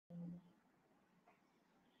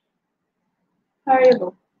How are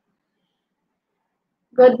you?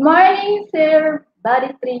 Good morning, Sir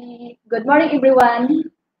Body Tree. Good morning, everyone.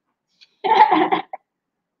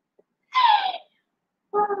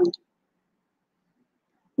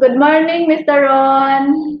 Good morning, Mr.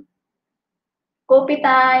 Ron. Coffee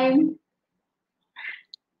time.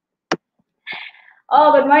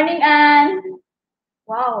 Oh, good morning, Anne.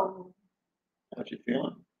 Wow, How's you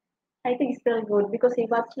feeling? I think it's still good because he's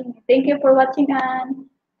watching. Thank you for watching, Anne.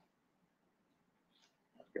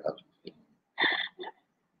 Gotcha.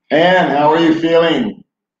 Ann, how are you feeling?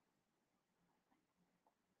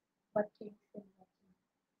 Watching.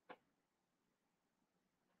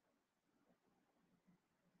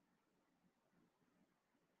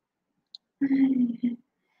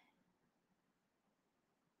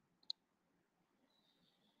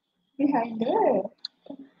 Behind there.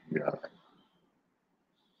 Yeah,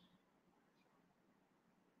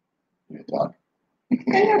 you talk.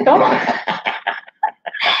 Can you talk?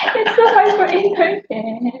 It's so hard for internet.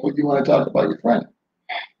 What do you want to talk about your friend?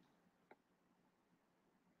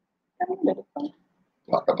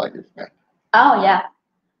 Talk about your friend. Oh yeah.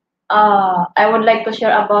 I would like to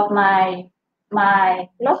share about my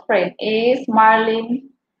close friend is Marlene.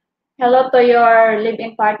 Hello to your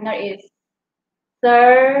living partner is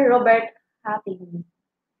Sir Robert Hattie.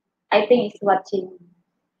 I think he's watching.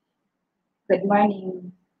 Good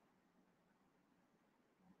morning.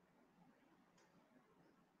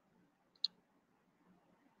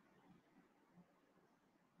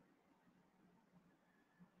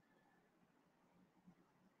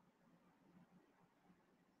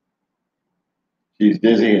 She's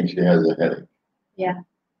dizzy and she has a headache. Yeah.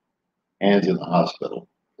 Ann's in the hospital,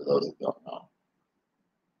 for those that don't know.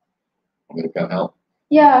 I'm going to come help.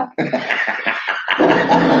 Yeah.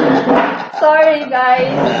 Sorry,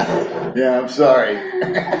 guys. Yeah, I'm sorry.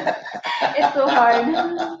 It's so hard.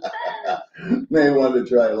 May wanted to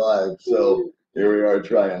try live, so here we are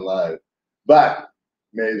trying live. But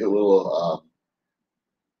May's a little,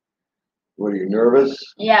 what are you, nervous?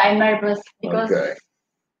 Yeah, I'm nervous because Okay.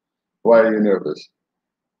 Why are you nervous?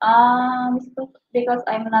 because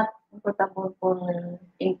I'm not comfortable for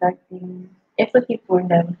interacting. It's okay for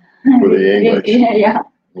them. For the English? Yeah.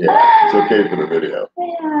 Yeah, it's okay for the video. Yeah.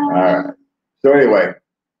 All right. So anyway,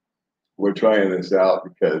 we're trying this out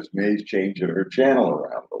because May's changing her channel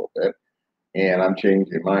around a little bit, and I'm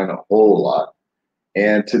changing mine a whole lot.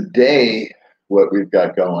 And today, what we've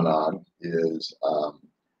got going on is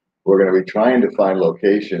we're going to be trying to find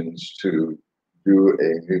locations to do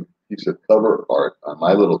a new piece of cover art on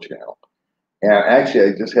my little channel. And actually,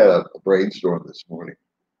 I just had a brainstorm this morning.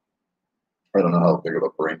 I don't know how big of a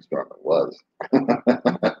brainstorm it was,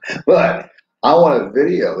 but I want to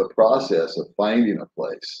video the process of finding a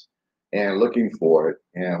place and looking for it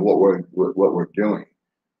and what we're doing.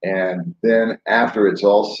 And then after it's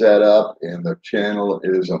all set up and the channel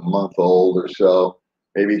is a month old or so,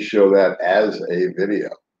 maybe show that as a video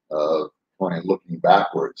of kind looking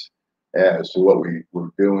backwards as to what we were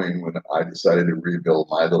doing when I decided to rebuild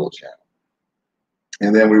my little channel.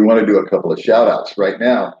 And then we want to do a couple of shout outs right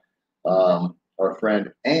now. Our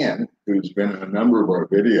friend Ann, who's been in a number of our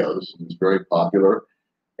videos, who's very popular,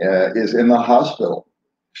 is in the hospital.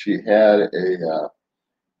 She had a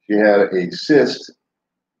cyst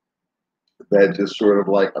that just sort of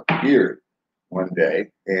like appeared one day,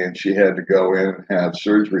 and she had to go in and have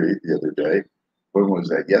surgery the other day. When was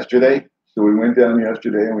that? Yesterday. So we went down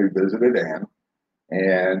yesterday and we visited Ann,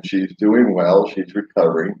 and she's doing well. She's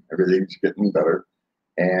recovering. Everything's getting better,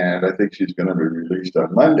 and I think she's going to be released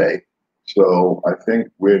on Monday. So I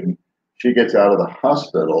think when she gets out of the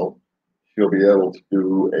hospital, she'll be able to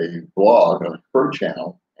do a blog on her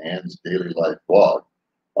channel, Ann's Daily Life blog,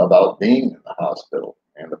 about being in the hospital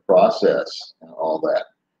and the process and all that.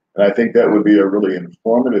 And I think that would be a really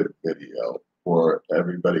informative video for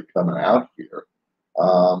everybody coming out here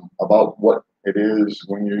about what it is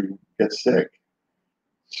when you get sick.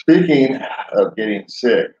 Speaking of getting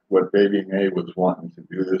sick, what Baby May was wanting to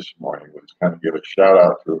do this morning was kind of give a shout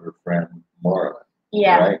out to her friend Marlon.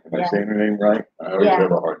 Yeah. Right? Am I Yeah. saying her name right? I always have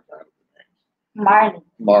a hard time with Marlene. the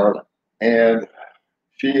name. Marlon. And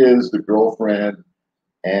she is the girlfriend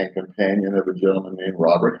and companion of a gentleman named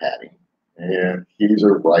Robert Hattie. And he's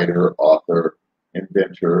a writer, author,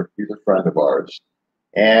 inventor. He's a friend of ours.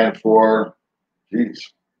 And for,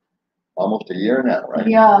 geez, almost a year now, right?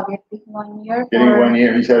 Yeah, getting 1 year. Getting 1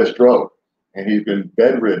 year, he's had a stroke, and he's been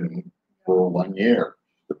bedridden for 1 year,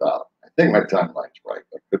 about. I think my timeline's right.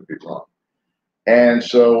 I could be wrong. And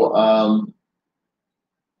so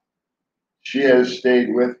she has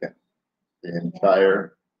stayed with him the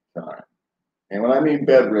entire time. And when I mean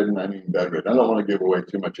bedridden, I mean bedridden. I don't want to give away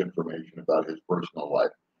too much information about his personal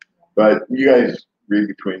life, but you guys read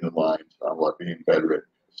between the lines on what being bedridden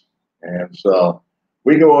is. And so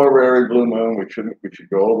we go over every blue moon. We should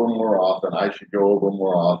go over more often. I should go over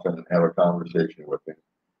more often and have a conversation with him.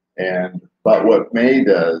 But what May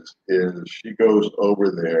does is she goes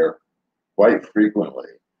over there quite frequently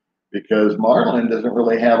because Marlon doesn't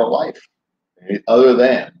really have a life other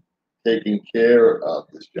than taking care of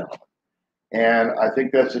this gentleman. And I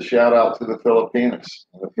think that's a shout out to the Filipinos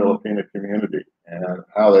and the Filipino community and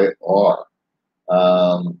how they are.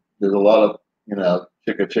 There's a lot of,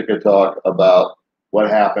 chicka talk about what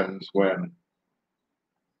happens when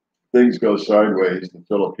things go sideways. The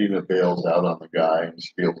Filipino bails out on the guy and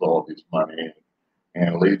steals all of his money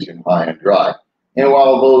and leaves him high and dry. And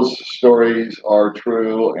while those stories are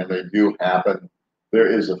true and they do happen, there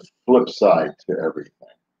is a flip side to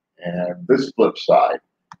everything. And this flip side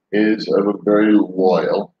is of a very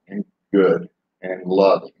loyal and good and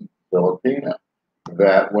loving Filipina.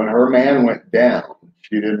 That when her man went down,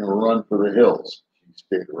 she didn't run for the hills. She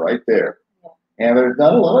stayed right there. And there's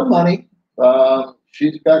not a lot of money.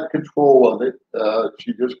 She's got control of it.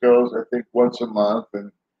 She just goes, I think, once a month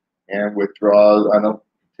and withdraws. I don't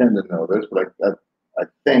tend to know this, but I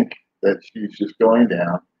think that she's just going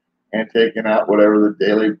down and taking out whatever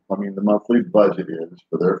the monthly budget is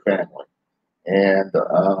for their family, and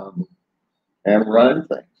running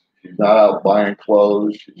things. She's not out buying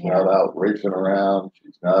clothes. She's not out racing around.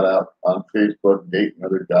 She's not out on Facebook dating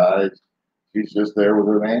other guys. She's just there with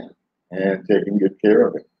her man and taking good care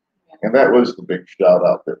of him. And that was the big shout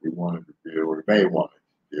out that we wanted to do, or May wanted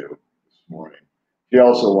to do this morning. She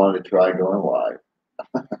also wanted to try going live.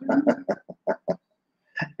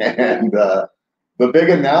 And the big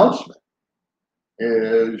announcement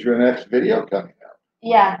is your next video coming out.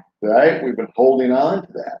 Yeah. Right? We've been holding on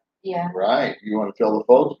to that. Yeah. Right. You want to tell the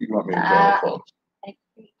folks? You want me to tell the folks?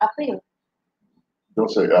 Up to you.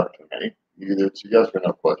 Don't say up to me. Either it's a yes or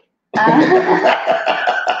no question.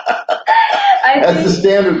 That's the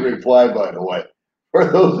standard reply, by the way. For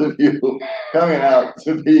those of you coming out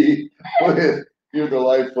to be with your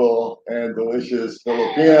delightful and delicious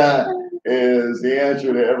Filipina, is the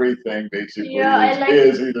answer to everything, basically,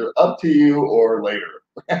 is either up to you or later.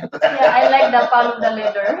 Yeah, I like the follow the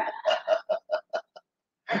leader.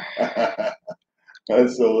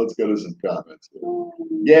 So let's go to some comments.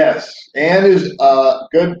 Yes, Anne is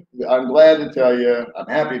good. I'm glad to tell you, I'm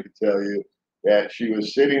happy to tell you that she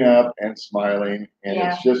was sitting up and smiling, and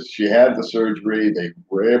it's just she had the surgery. They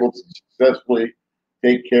were able to successfully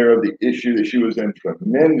take care of the issue that she was in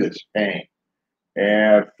tremendous pain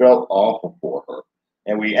and felt awful for her.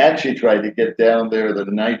 And we actually tried to get down there the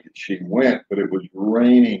night that she went, but it was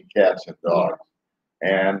raining cats and dogs.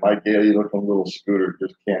 And my gaily looking little scooter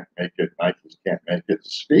just can't make it. I just can't make it.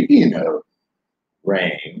 Speaking of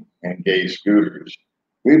rain and gay scooters,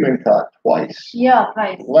 we've been caught twice. Yeah,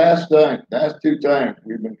 twice. Last 2 times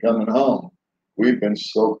we've been coming home, we've been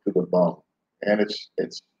soaked to the bone. And it's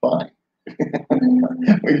fine.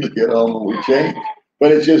 We just get home and we change.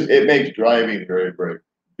 But it makes driving very, very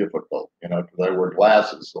difficult, because I wear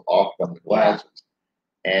glasses, so off on the glasses.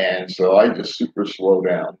 And so I just super slow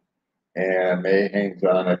down. And May hangs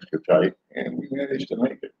on extra tight, and we managed to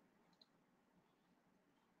make it.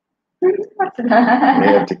 They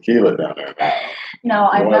have tequila down there now. No,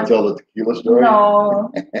 I want to tell the tequila story?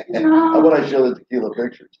 No. How about I show the tequila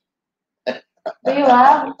pictures? Do you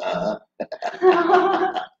have?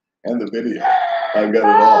 And the video. I've got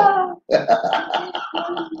it all.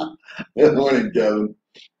 Good morning, Kevin.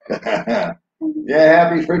 Yeah,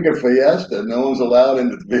 happy freaking fiesta. No one's allowed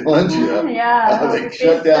into the Valencia. Yeah. They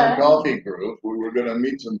shut down Coffee Group. We were going to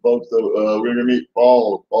meet some folks. We were going to meet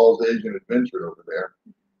Paul's Asian Adventure over there.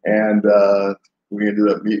 And we ended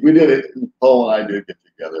up we did it. Paul and I did get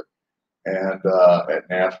together and at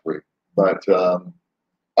Nasbury. But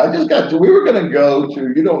I just we were going to go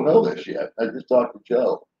to, you don't know this yet. I just talked to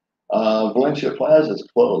Joe. Valencia Plaza is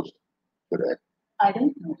closed today. I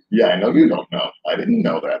didn't know. Yeah, I know you don't know. I didn't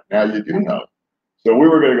know that. Now you do know. So we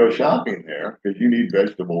were going to go shopping there because you need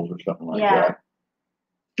vegetables or something like that.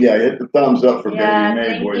 Yeah, hit the thumbs up for Baby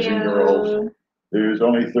May, boys and girls. There's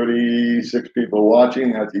only 36 people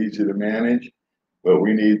watching. That's easy to manage. But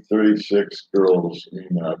we need 36 girls.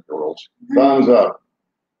 Thumbs up.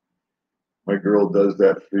 My girl does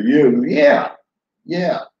that for you. Yeah.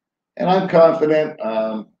 And I'm confident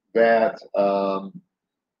that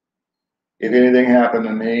if anything happened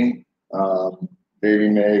to me, Baby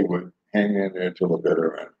May would hang in there till the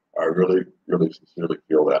bitter end. I really, really sincerely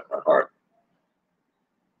feel that in my heart.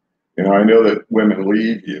 I know that women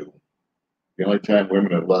leave you, The only time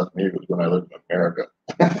women have left me was when I lived in America.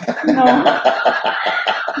 No.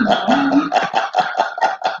 No.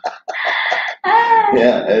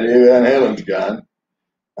 Yeah, Eddie Van Halen's gone.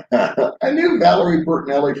 I knew Valerie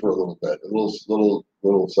Bertinelli for a little bit. A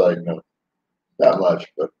little side note. Not much,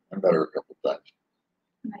 but I met her a couple times.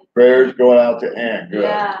 Prayers going out to Ann. Good.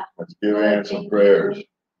 Yeah. Let's give Good, Ann some thank prayers. you.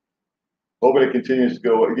 Hoping it continues to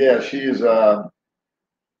go. Yeah, she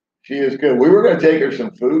is good. We were going to take her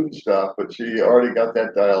some food and stuff, but she already got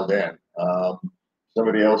that dialed in.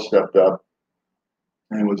 Somebody else stepped up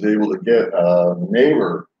and was able to get a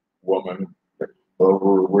neighbor woman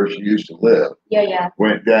over where she used to live. Yeah, yeah.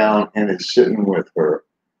 Went down and is sitting with her.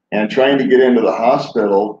 And trying to get into the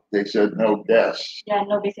hospital, they said no guests, Yeah,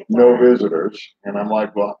 no visitors. no visitors. And I'm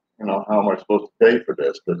like, well, how am I supposed to pay for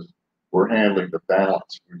this? Because we're handling the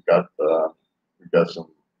balance. We've got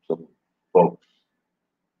some folks.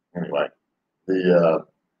 Anyway, how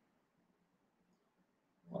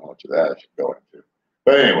much of that I should go into.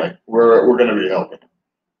 But anyway, we're going to be helping.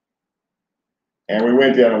 And we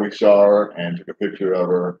went down and we saw her and took a picture of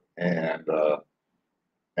her and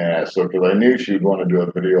so because I knew she'd want to do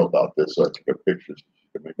a video about this, so I took a picture so she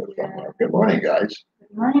could make a thumbnail. Good morning, guys.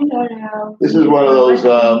 Good morning, Dario. This is one of those.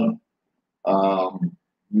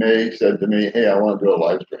 May said to me, "Hey, I want to do a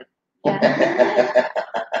live stream." Yeah.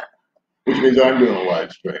 Which means I'm doing a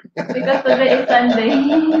live stream. Because today is Sunday.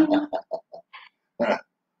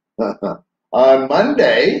 On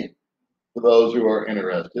Monday, for those who are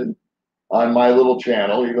interested, on my little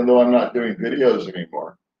channel, even though I'm not doing videos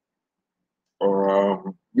anymore,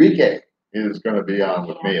 Rike is going to be on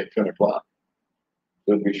with me at 10 o'clock.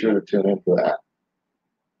 So be sure to tune in for that.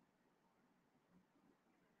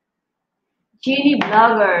 Genie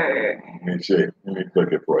Blogger. Let me see. Let me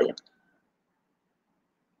click it for you.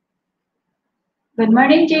 Good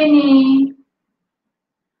morning, Jenny.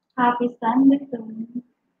 Happy Sunday to you.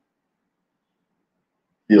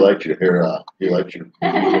 He likes your hair. He likes your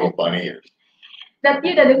little bunny ears. That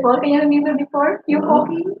you the before? Can you remember before? You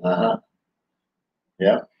talking?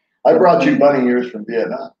 Yeah. I brought you bunny ears from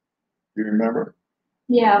Vietnam. Do you remember?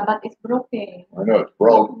 Yeah, but it's broken. I know it's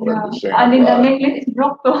broke, but I'm just saying. And then the necklace is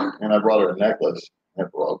broke too. And I brought her a necklace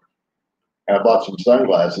that broke. And I bought some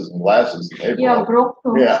sunglasses and glasses and they broke. Yeah, broke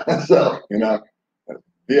too. Yeah, so,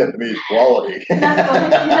 Vietnamese quality. Not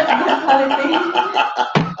quality.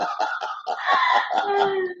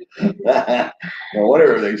 No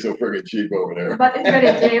wonder everything's so friggin' cheap over there. But it's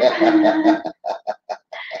very cheap.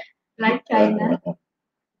 Like China.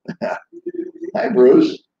 Hi,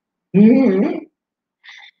 Bruce.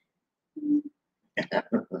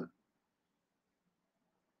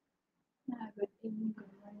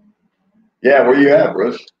 Yeah, where you at,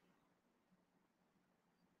 Bruce?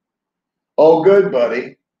 Oh, good,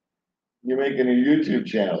 buddy. You're making a YouTube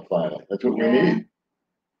channel finally. That's what we need.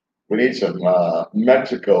 We need some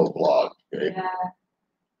Mexico vlogs. Okay?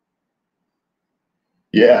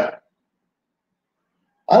 Yeah.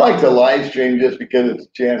 I like to live stream just because it's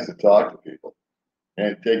a chance to talk to people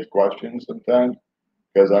and take questions sometimes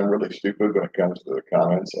because I'm really stupid when it comes to the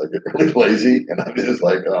comments. I get really lazy and I'm just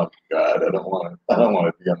like, oh God, I don't want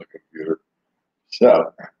to be on the computer.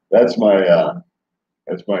 So that's my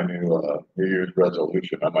new New Year's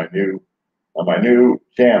resolution on my new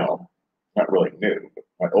channel. Not really new, but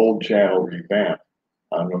my old channel revamped.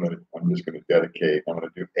 I'm just gonna dedicate. I'm gonna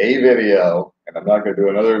do a video, and I'm not gonna do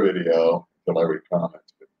another video until every comment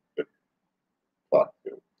is talked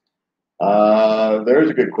to. There's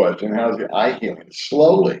a good question. How's the eye healing?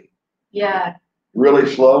 Slowly. Yeah. Really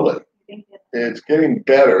slowly. It's getting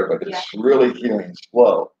better, but it's really healing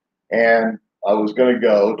slow. And I was going to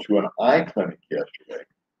go to an eye clinic yesterday.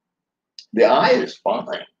 The eye is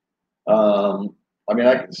fine. I mean,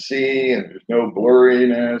 I can see, and there's no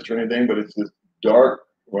blurriness or anything, but it's this dark.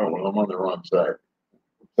 Well, I'm on the wrong side.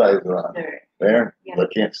 What side is it on? There? Yeah. I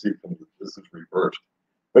can't see from this is reversed.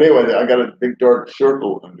 But anyway, I got a big dark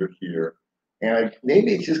circle under here, and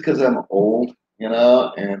maybe it's just because I'm old,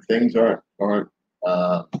 and things aren't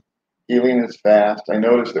healing as fast. I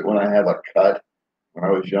noticed that when I have a cut, when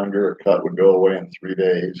I was younger, a cut would go away in 3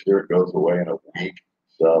 days. Here it goes away in a week.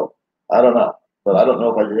 So I don't know, but I don't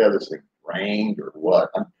know if I could have this thing drained or what.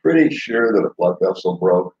 I'm pretty sure that a blood vessel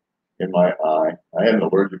broke in my eye. I had an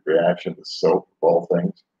allergic reaction to soap, of all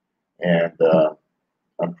things, and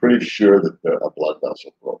I'm pretty sure that a blood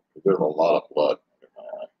vessel broke. There's a lot of blood in my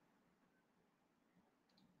eye.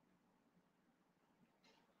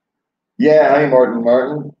 Yeah, hi, Martin.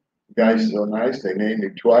 Martin. You guys so nice. They named me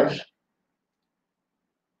twice.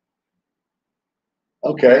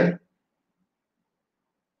 Okay.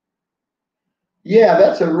 Yeah,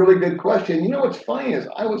 that's a really good question. You know what's funny is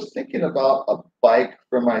I was thinking about a bike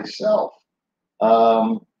for myself.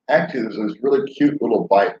 Actually, there's this really cute little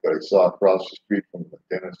bike that I saw across the street from the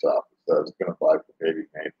dentist office that I was going to buy for baby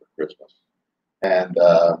May for Christmas. And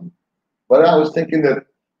but I was thinking that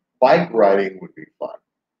bike riding would be fun.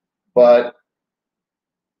 But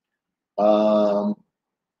um,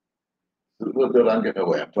 a little bit, I'm getting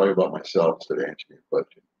away. I'm talking about myself instead of answering your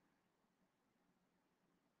question.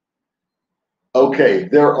 Okay,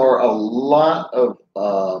 there are a lot of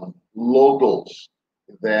locals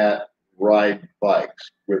that ride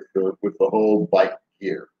bikes with the whole bike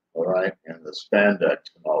gear, all right, and the spandex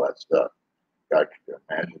and all that stuff. God, can you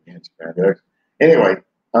imagine being spandex? Anyway,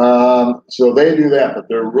 so they do that, but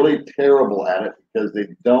they're really terrible at it because they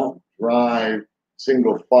don't drive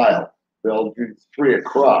single file. They'll do three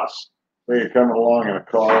across. So you're coming along in a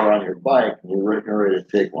car or on your bike, and you're ready to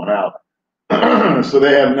take one out. So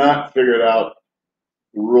they have not figured out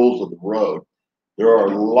the rules of the road. There are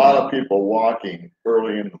a lot of people walking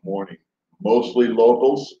early in the morning, mostly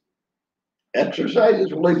locals. Exercise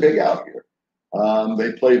is really big out here.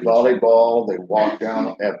 They play volleyball, they walk down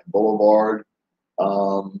at the boulevard.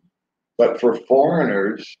 Um, but for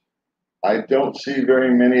foreigners, I don't see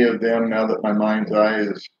very many of them now that my mind's eye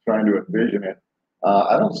is trying to envision it.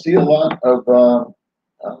 I don't see a lot of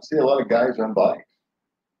I don't see a lot of guys on bikes.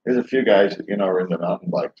 There's a few guys that are into mountain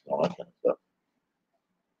bikes and all that kind of stuff.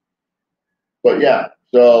 But yeah,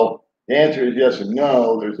 so the answer is yes and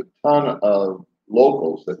no. There's a ton of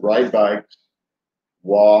locals that ride bikes,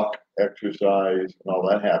 walk, exercise, and all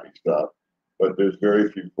that happy stuff. But there's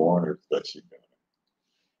very few foreigners that see doing it.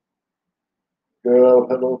 Girl,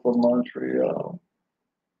 hello from Montreal.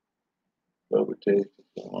 Over taste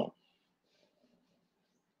so much.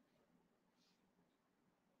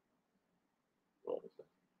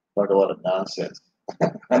 Talk a lot of nonsense.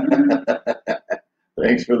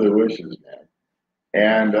 Thanks for the wishes, man.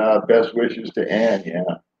 And best wishes to Anne, yeah.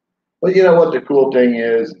 But you know what the cool thing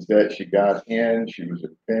is that she got in, she was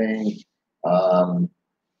in pain. Um,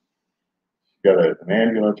 got an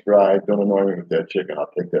ambulance ride. Don't annoy me with that chicken. I'll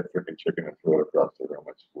take that freaking chicken and throw it across the room.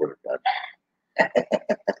 I swear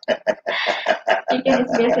You can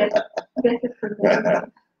just visit, visit for to them.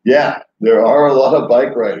 God. Yeah, there are a lot of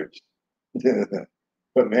bike riders.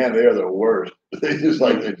 But man, they are the worst. They just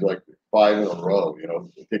like there's like five in a row,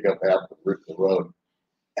 they take up half the road.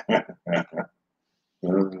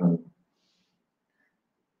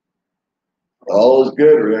 All is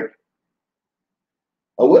good, Rick.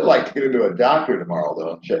 I would like to get into a doctor tomorrow,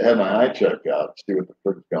 though, and have my eye checked out, see what the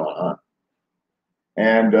frick's going on.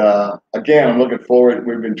 And again, I'm looking forward.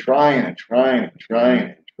 We've been trying and trying and trying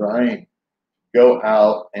and trying to go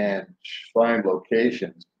out and find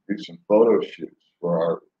locations, do some photo shoots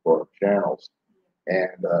for our channels,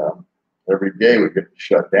 and every day we get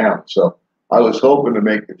shut down. So I was hoping to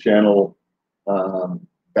make the channel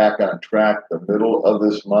back on track the middle of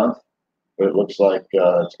this month, but it looks like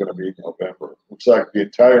it's going to be November. Looks like the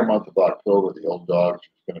entire month of October, the old dogs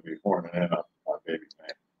are going to be horning in on baby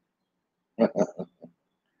May.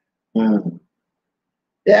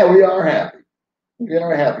 Yeah, we are happy. We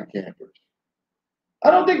are happy campers.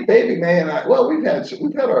 I don't think baby May and I. Well, we've had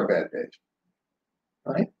our bad days,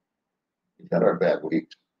 right? We've had our bad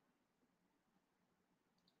weeks.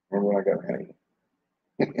 Remember when I got married?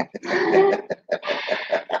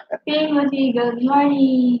 Timothy, good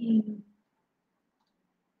morning.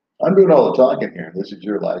 I'm doing all the talking here. This is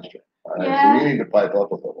your live stream. All right, Yeah. so you need to pipe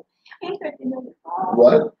up a little. Interesting.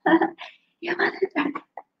 What? You want to start?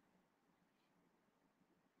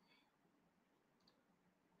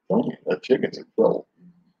 Don't you? That chicken's in trouble.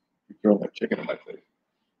 You're throwing that chicken in my face.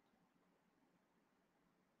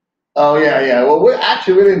 Oh yeah, yeah. Well, we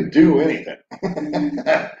didn't do anything.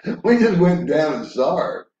 We just went down and saw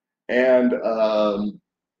her, and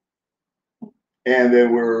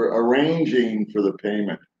then we're arranging for the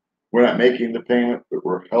payment. We're not making the payment, but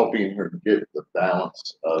we're helping her get the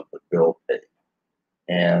balance of the bill paid,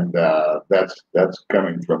 and that's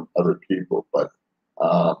coming from other people, but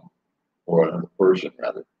or another person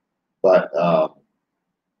rather. But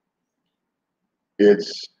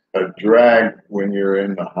it's a drag when you're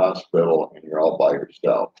in the hospital and you're all by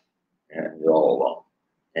yourself and you're all alone.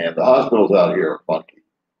 And the hospitals out here are funky.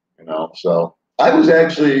 So I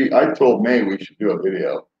told May we should do a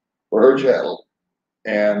video for her channel,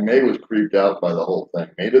 and May was creeped out by the whole thing.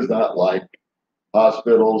 May does not like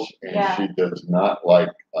hospitals, and Yeah. she does not like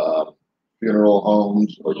funeral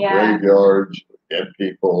homes or Yeah. graveyards, or dead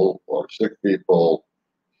people or sick people.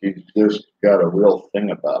 She's just got a real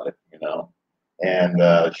thing about it.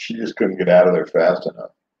 And she just couldn't get out of there fast enough.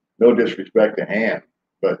 No disrespect to Anne,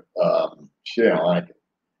 but She didn't like it.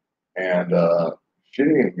 And she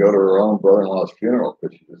didn't even go to her own brother-in-law's funeral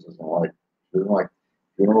because she doesn't like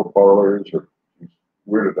funeral parlors, or she's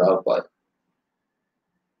weirded out by it.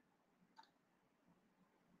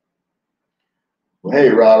 Well, hey,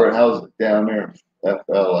 Robert, how's it down there in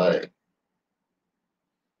FLA?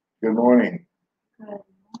 Good morning. Good.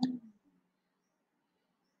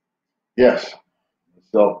 Yes,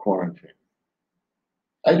 self-quarantine.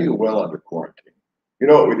 I do well under quarantine. You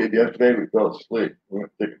know what we did yesterday? We fell asleep. We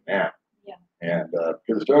went to take a nap. Yeah. And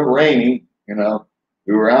because it started raining,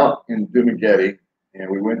 we were out in Dumagetti, and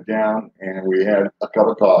we went down and we had a cup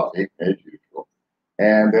of coffee as usual.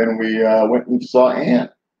 And then we went and saw Ann.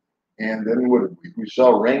 And then what did we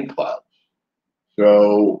saw rain clouds.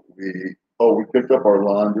 So we picked up our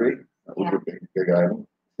laundry. That was a big item.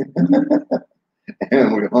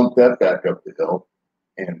 And we humped that back up the hill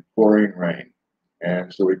in pouring rain.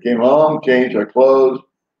 And so we came home, changed our clothes,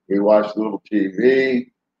 we watched a little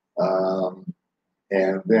TV,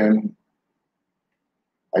 and then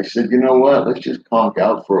I said, you know what, let's just conk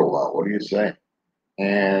out for a while. What do you say?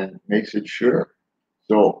 And makes it sure.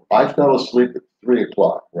 So I fell asleep at 3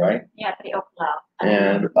 o'clock, right? Yeah, 3 o'clock.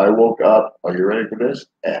 And I woke up, are you ready for this?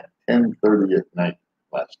 At 10:30 at night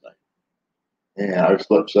last night. And I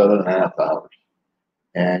slept 7.5 hours.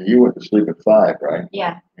 And you went to sleep at 5, right?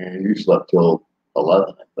 Yeah. And you slept till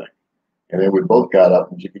 11, I think. And then we both got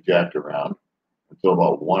up and jiggy-jacked around until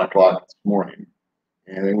about 1 o'clock this morning.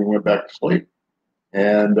 And then we went back to sleep.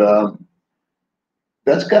 And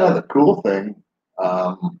that's kind of the cool thing.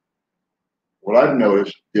 What I've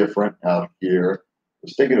noticed different out here, I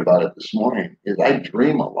was thinking about it this morning, is I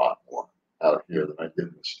dream a lot more out here than I did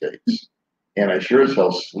in the States. And I sure as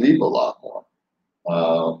hell sleep a lot more.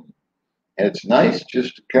 And it's nice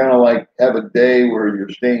just to kind of like have a day where you're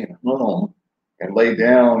staying home and lay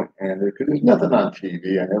down, and because there's nothing on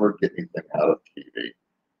TV. I never get anything out of TV.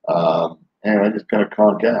 And I just kind of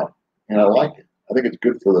conk out. And I like it. I think it's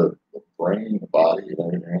good for the brain, the body, and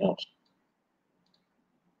everything else.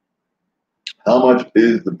 How much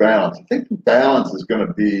is the balance? I think the balance is going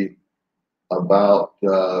to be about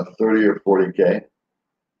 30 or 40K,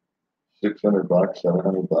 $600,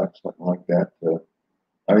 $700, something like that.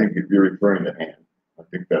 I think if you're referring to hand, I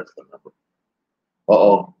think that's the number.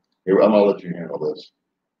 Uh-oh. Here, I'm going to let you handle this.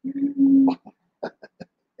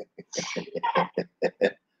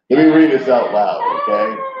 Let me read this out loud,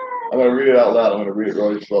 okay? I'm going to read it out loud. I'm going to read it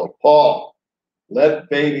really slow. Paul, let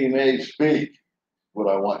Baby May speak. What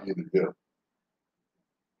I want you to do.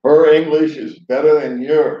 Her English is better than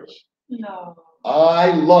yours. No.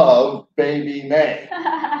 I love Baby May.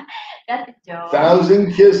 That's a joke.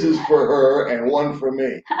 1,000 kisses for her and 1 for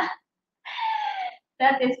me.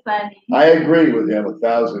 That is funny. I agree with him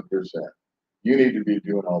 1,000%. You need to be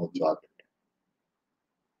doing all the talking.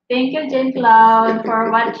 Thank you, Jane Cloud, for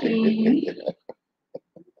watching.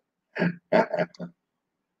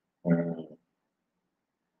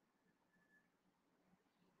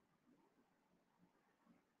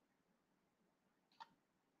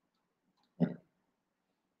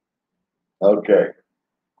 Okay.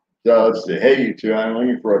 So let's see. Hey, you two, I'm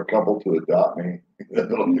looking for a couple to adopt me in the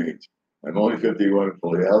Philippines. I'm only 51,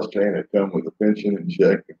 fully house trained. I come with a pension and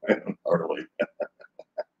check. I don't hardly.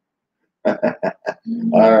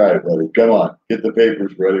 All right, buddy. Come on. Get the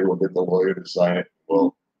papers ready. We'll get the lawyer to sign it.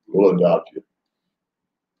 We'll adopt you.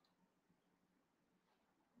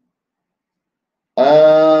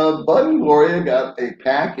 Bud and Gloria got a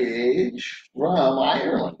package from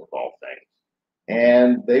Ireland, of all things.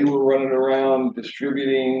 And they were running around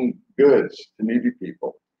distributing goods to needy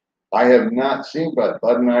people. I have not seen Bud.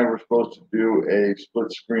 Bud and I were supposed to do a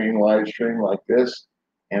split screen live stream like this,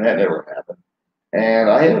 and that never happened. And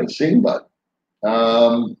I haven't seen Bud.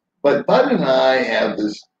 But Bud and I have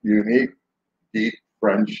this unique, deep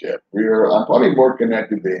friendship. I'm probably more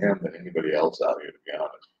connected to him than anybody else out here, to be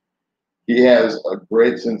honest. He has a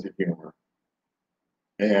great sense of humor,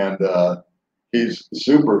 and he's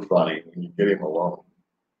super funny when you get him alone.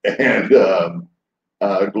 And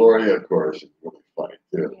Gloria, of course, is really funny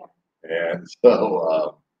too. Yeah. And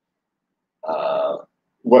so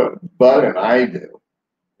what Bud and I do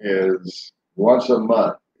is once a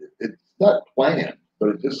month. It's not planned, but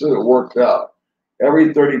it just sort of works out.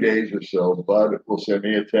 Every 30 days or so, Bud will send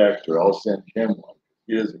me a text, or I'll send him one.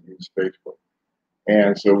 He doesn't use Facebook.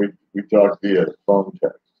 And so we talk via phone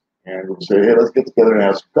text, and we'll say, hey, let's get together and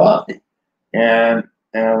have some coffee. And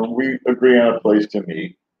we agree on a place to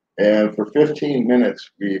meet. And for 15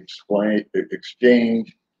 minutes, we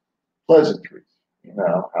exchange pleasantries. You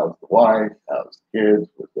know, how's the wife? How's the kids?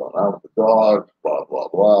 What's going on with the dogs? Blah, blah,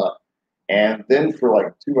 blah. And then for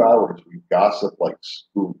like 2 hours, we gossip like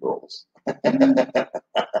schoolgirls.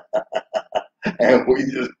 And we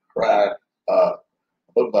just crack up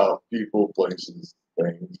about people, places,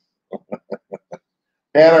 things.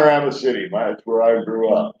 Panorama City, that's where I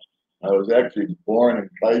grew up. I was actually born in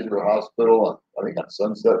Kaiser Hospital, I think on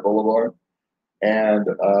Sunset Boulevard. And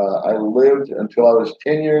I lived until I was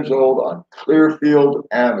 10 years old on Clearfield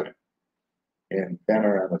Avenue in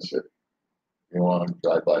Panorama City. You want to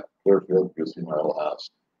drive by Clearfield, you'll see my old house.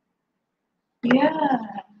 Yeah.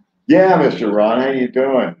 Yeah, Mr. Ron, how you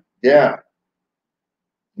doing? Yeah.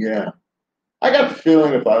 Yeah. I got the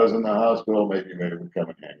feeling if I was in the hospital, maybe Mary would come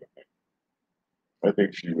and hang with me. I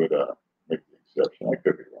think she would make the exception. I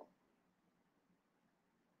could be wrong.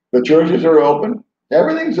 The churches are open.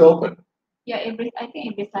 Everything's open. Yeah, I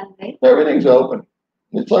think every Sunday. Everything's open.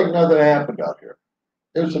 It's like nothing happened out here.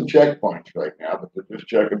 There's some checkpoints right now, but they're just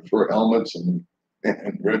checking for helmets and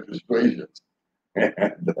registrations.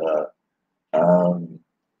 And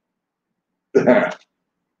but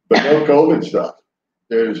no COVID stuff.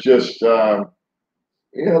 There's just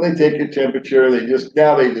they take your temperature. They just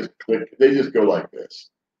click. They just go like this.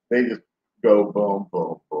 They just go boom,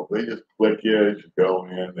 boom, boom. They just click you as you go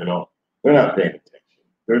in. They're not paying attention.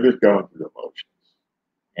 They're just going through the motions.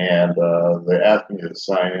 And they're asking you to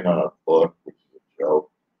sign in on a book, which is a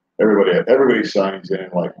joke. Everybody signs in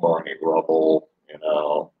like Barney Rubble,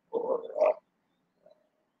 or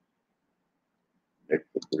Nick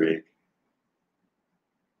the Greek.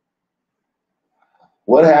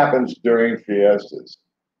 What happens during fiestas?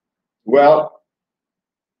 Well,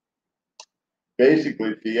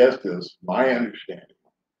 basically, fiestas, my understanding,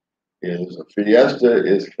 is a fiesta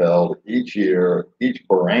is held each year. Each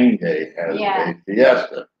barangay has a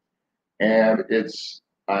fiesta. And it's,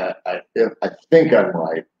 I think I'm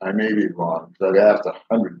right. I may be wrong, because I've asked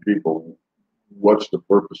 100 people, what's the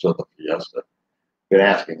purpose of the fiesta? Been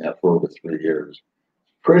asking that for over 3 years.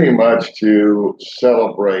 Pretty much to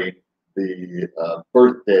celebrate the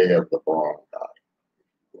birthday of the barangay,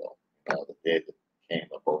 the day that became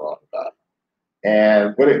a barangay.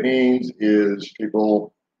 And what it means is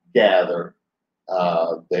people gather,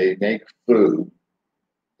 they make food,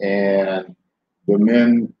 and the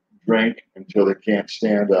men drink until they can't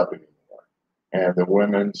stand up anymore. And the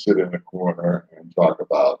women sit in the corner and talk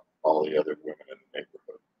about all the other women in the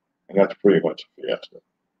neighborhood. And that's pretty much a fiesta.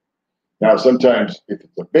 Now, sometimes if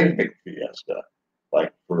it's a big, big fiesta,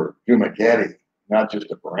 like for Dumaguete, not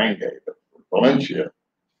just a barangay, but for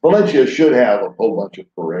Valencia should have a whole bunch of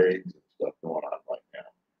parades and stuff going on right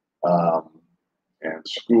now. And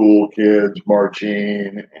school kids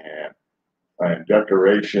marching and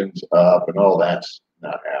decorations up and all that's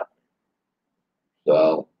not happening.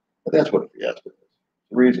 So, but that's what a fiesta is.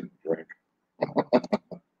 It's a reason to drink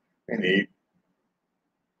and eat.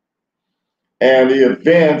 And the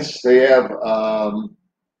events, they have,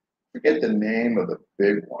 forget the name of the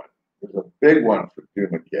big one. There's a big one for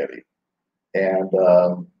Dumaguete. And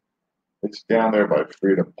it's down there by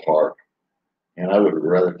Freedom Park. And I would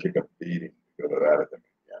rather take a beating to go to that than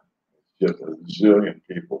again. It's just a zillion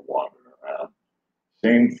people wandering around.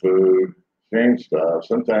 Same food, same stuff.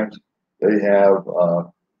 Sometimes they have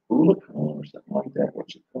hulacan or something like that.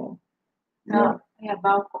 What's it called? Yeah,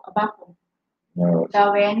 Baco. No,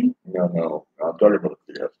 Gawin. no. I'm talking about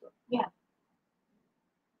the fiesta. Yeah.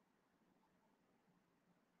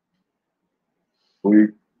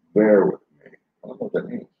 Please bear with me. I don't know what that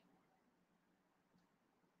means.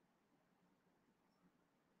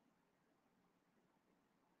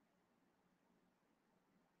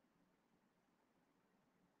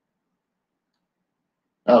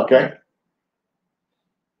 Okay.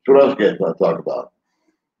 So what else you guys want to talk about?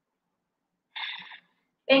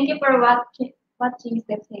 Thank you for watching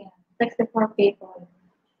 64 people.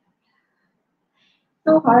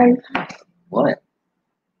 So hard. Why?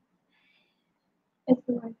 It's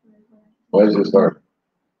so hard. Why is this hard?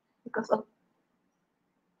 Because of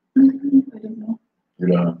I don't know. You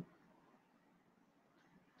know.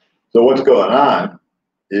 So what's going on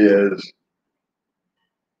is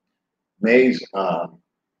May's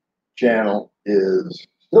channel is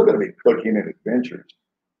still going to be cooking and adventures,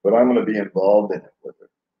 but I'm going to be involved in it with her.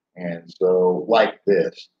 And so, like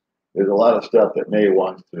this, there's a lot of stuff that May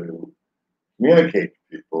wants to communicate to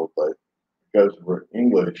people, but because we're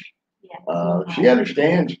English, she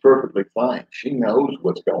understands perfectly fine. She knows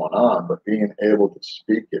what's going on, but being able to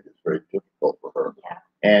speak it is very difficult for her. Yeah.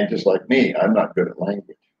 And just like me, I'm not good at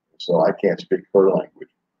language, so I can't speak her language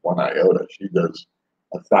one iota. She does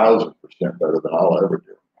 1,000% better than I'll ever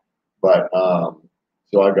do. But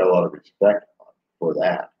so I've got a lot of respect for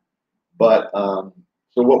that. But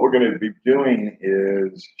so what we're going to be doing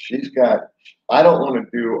is I don't want to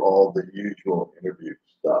do all the usual interviews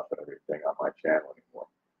stuff and everything on my channel anymore.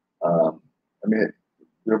 I mean,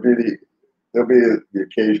 there'll be the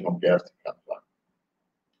occasional guest that comes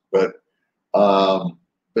on,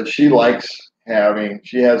 but she likes having.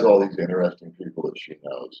 She has all these interesting people that she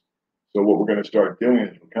knows. So what we're going to start doing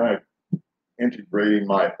is we're kind of integrating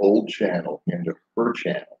my old channel into her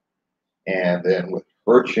channel, and then with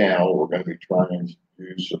her channel, we're going to be trying to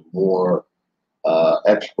do some more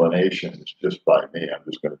explanations just by me. I'm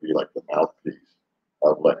just going to be like the mouthpiece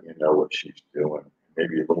of letting you know what she's doing,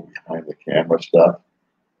 maybe a little behind the camera stuff,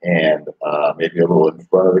 and maybe a little in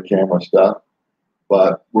front of the camera stuff.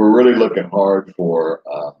 But we're really looking hard for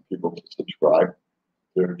people to subscribe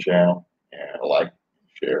to her channel and like and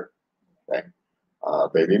share. Okay?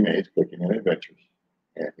 Baby May's Cooking and Adventures,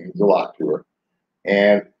 and it means a lot to her.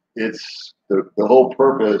 And it's the whole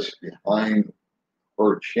purpose behind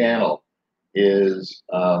her channel is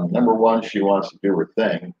number one, she wants to do her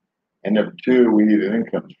thing, and number two, we need an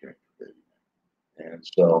income stream for Baby May. And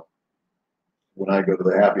so when I go to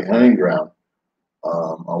the Happy Hunting Ground,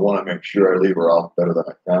 I want to make sure I leave her off better than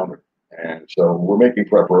I found her. And so we're making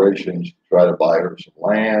preparations to try to buy her some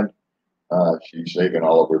land. She's saving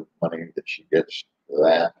all of her money that she gets for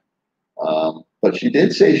that. But she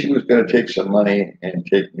did say she was going to take some money and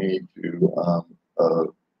take me to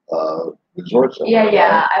resort somewhere. Yeah,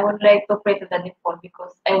 yeah. I would like to pray to the default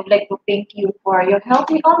because I would like to thank you for your help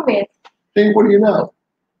me always. See, what do you know?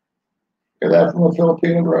 You're that from a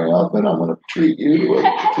Filipino very often. I'm going to treat you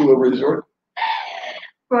to a resort.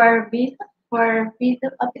 For visa, what's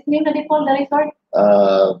his name, the default, the resort?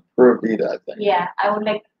 Pura Vida, I think. Yeah, I would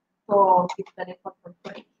like to give the default for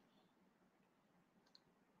free.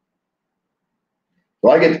 So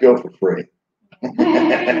I get to go for free.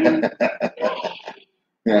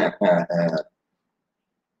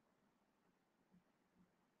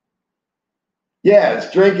 Yeah, it's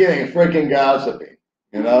drinking and freaking gossiping,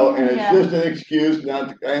 and it's Yeah. just an excuse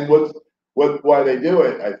not to. And why they do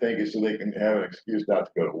it, I think, is so they can have an excuse not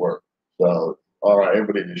to go to work. So, all right,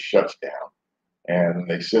 everybody just shuts down, and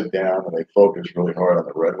they sit down and they focus really hard on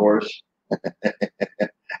the red horse,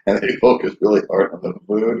 and they focus really hard on the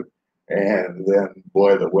food, and then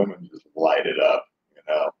boy, the women just light it up,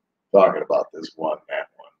 talking about this one, that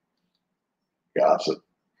one, gossip,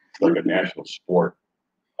 it's like a national sport.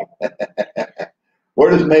 Where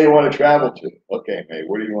does May want to travel to? Okay, May,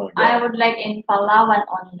 where do you want to go? I would like in Palawan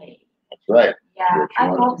only. That's right. Yeah, I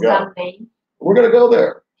hope someday. We're going to go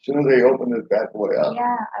there as soon as they open this bad boy up.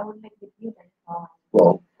 Yeah, I would like to do that. Well,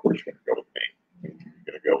 of course you're going to go with me. You're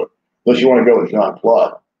going to go with, unless you want to go with Jean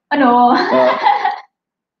Claude. Oh, no.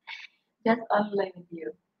 Just only with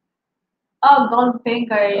you. Oh, Goldfinger.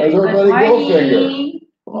 There's our Good buddy Goldfinger. morning.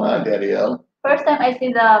 Come on, Daddy-O. First time I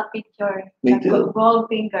see the picture. Me too.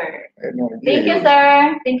 Goldfinger. I had no idea. Thank you,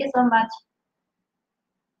 sir. Thank you so much.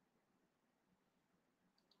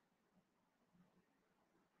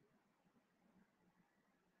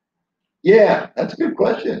 Yeah, that's a good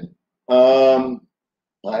question. I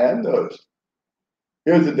have noticed.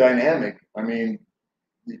 Here's the dynamic. I mean,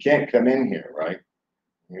 you can't come in here, right?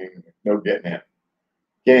 I mean, no getting in.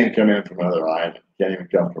 Can't even come in from another island. Can't even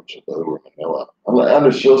come from Cebu or Manila.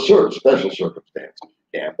 Under certain special circumstances, you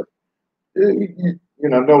can, but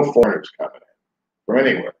no foreigners coming in from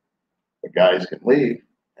anywhere. The guys can leave,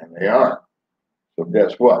 and they are. So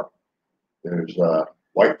guess what? There's a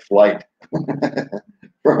white flight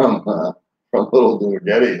from Little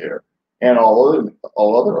Dumaguete here, and all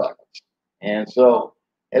other islands. And so,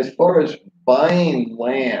 as far as buying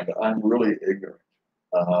land, I'm really ignorant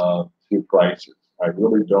to prices. I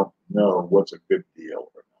really don't know what's a good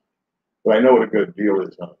deal or not. But I know what a good deal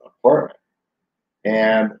is on an apartment.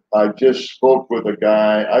 And I just spoke with a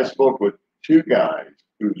guy. I spoke with two guys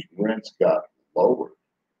whose rents got lowered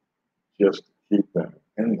just to keep them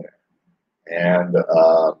in there. And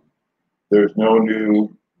there's no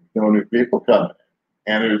new people coming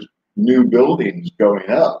in. And there's new buildings going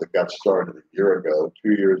up that got started a year ago,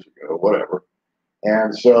 2 years ago, whatever.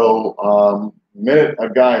 And so the minute a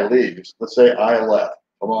guy leaves, let's say I left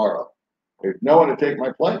tomorrow, there's no one to take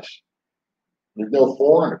my place. There's no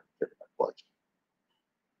foreigner to take my place.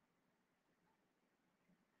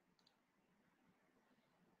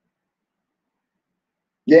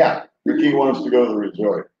 Yeah, Ricky wants to go to the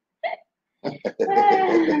resort.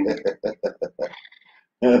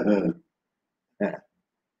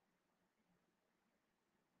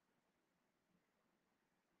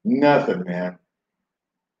 Nothing, man.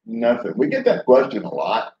 Nothing. We get that question a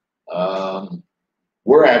lot.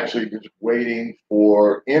 We're actually just waiting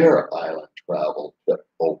for inter-island travel to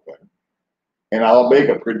open. And I'll make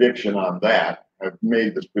a prediction on that. I've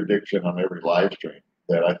made this prediction on every live stream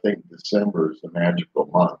that I think December is a magical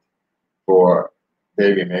month for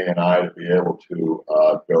Baby May and I to be able to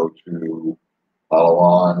go to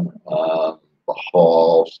Palawan, the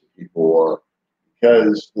Hall, Sikihor,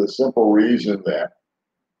 because the simple reason that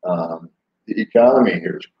the economy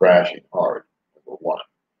here is crashing hard, number one.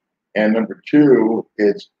 And number two,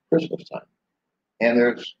 it's Christmas time. And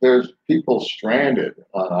there's people stranded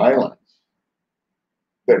on islands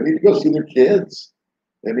that need to go see their kids.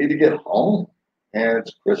 They need to get home. And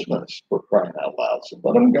it's Christmas, for crying out loud. So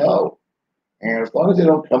let them go. And as long as they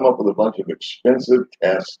don't come up with a bunch of expensive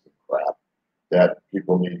tests and crap that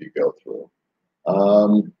people need to go through.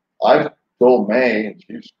 I've told May, and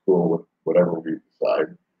she's cool with whatever we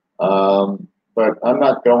decide. But I'm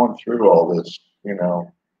not going through all this,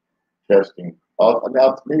 testing.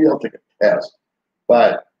 Maybe I'll take a test,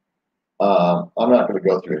 but I'm not going to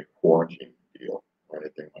go through a quarantine deal or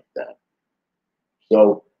anything like that.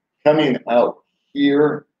 So coming out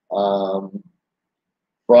here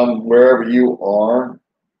from wherever you are,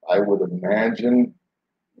 I would imagine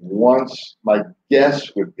my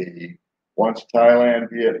guess would be once Thailand,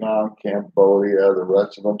 Vietnam, Cambodia, the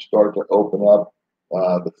rest of them start to open up,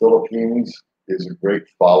 the Philippines is a great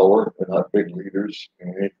follower. They're not big leaders in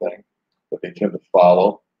anything, but they tend to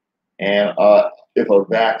follow. And if a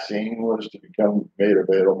vaccine was to become made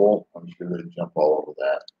available, I'm sure they'd jump all over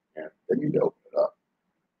that, and they need to open it up.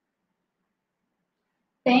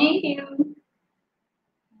 Thank you.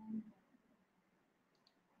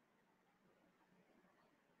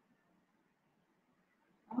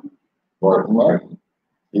 Martin,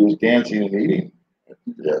 he was dancing and eating at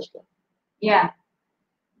the fiesta. Yeah,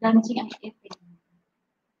 dancing and eating.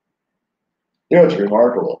 What's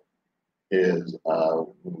remarkable is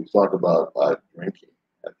when we talk about drinking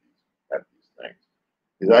at these things,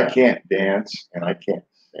 is I can't dance and I can't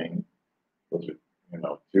sing. Those are,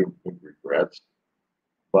 two big regrets.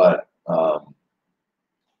 But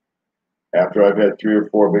after I've had 3 or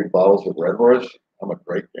 4 big bottles of Red Horse, I'm a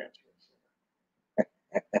great dancer.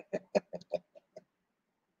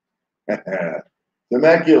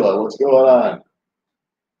 Temecula, what's going on?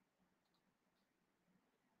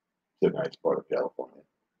 It's a nice part of California.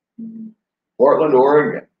 Portland,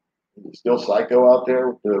 Oregon. Is it still psycho out there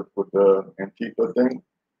with the Antifa thing?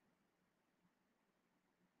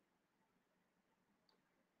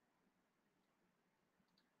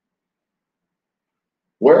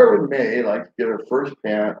 Where would May like to get her first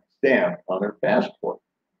stamp on her passport?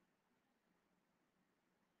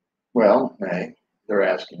 Well, May, they're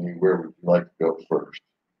asking you where would you like to go first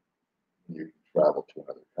when you travel to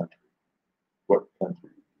another country. What country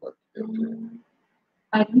would you like to go to?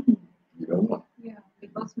 I don't know. You don't know? Yeah,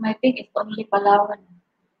 because my pick is only Palawan.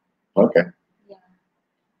 Okay. Yeah.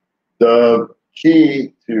 The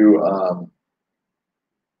key to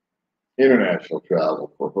international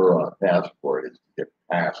travel for her on a passport is to get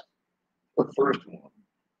past the first one.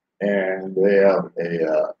 And they have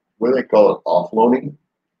a, what do they call it, offloading,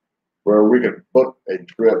 where we could book a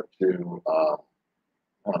trip to, I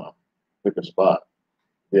don't know, pick a spot,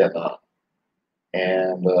 Vietnam,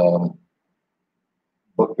 and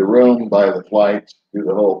book the room, buy the flights, do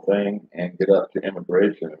the whole thing, and get up to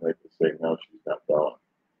immigration, and they could say, no, she's not going.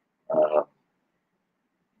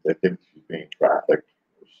 They think she's being trafficked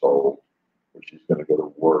or sold, or she's going to go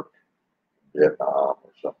to work in Vietnam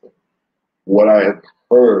or something. What I have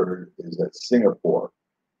heard is that Singapore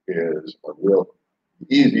is the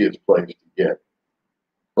easiest place to get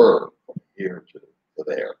her from here to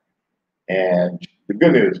there. And the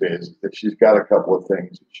good news is that she's got a couple of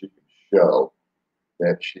things that she can show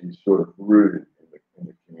that she's sort of rooted in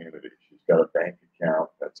the community. She's got a bank account,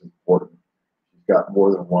 that's important. She's got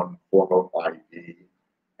more than one form of ID.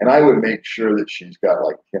 And I would make sure that she's got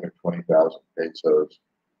like 10 or 20,000 pesos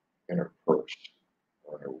in her purse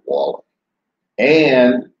or in her wallet.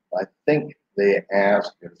 And I think they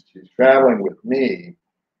ask if she's traveling with me,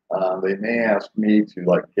 they may ask me to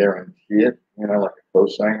like guarantee it, like a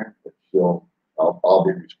co-signer, that I'll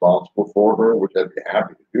be responsible for her, which I'd be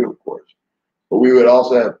happy to do, of course. But we would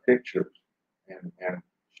also have pictures, and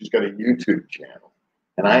she's got a YouTube channel,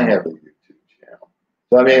 and I have a YouTube channel.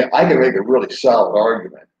 So I mean, I can make a really solid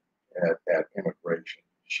argument at immigration.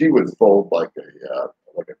 She would fold like a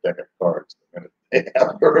deck of cards the minute they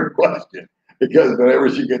have her in question, because whenever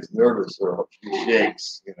she gets nervous or she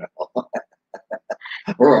shakes,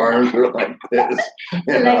 her arms are like this, Like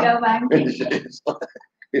a bank. and she's like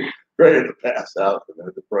ready to pass out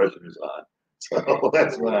the pressure is on. So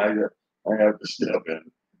that's when I have to step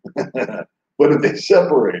in. But if they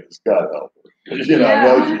separate us, God help her, because I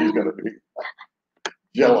know she's going to be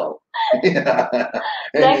jello. Like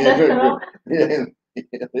the straw. Yeah,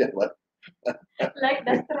 Like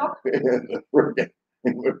the stroke. Friggin'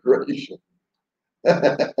 immigration.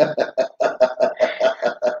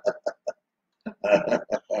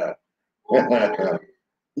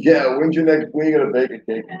 Yeah, when's your next? When you gonna bake a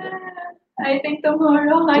cake again? I think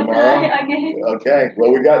tomorrow I Tomorrow? try again. Okay.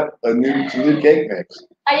 Well, we got some new cake mix.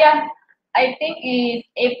 Yeah, I think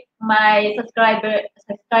if my subscriber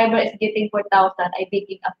is getting 4,000, I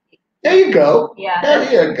baking a cake. There you go. Yeah, There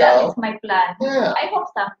you that go. is my plan. Yeah. I hope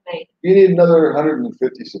someday. You need another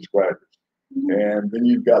 150 subscribers, Mhm. and then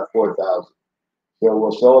you've got 4,000. So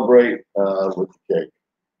we'll celebrate with the cake.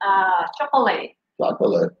 Chocolate.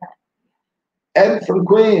 Chocolate. Ed from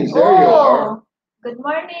Queens, there you are. Oh, good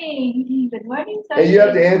morning. Good morning, sir. Hey, you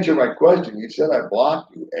have to answer my question. You said I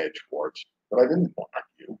blocked you, Ed Schwartz, but I didn't block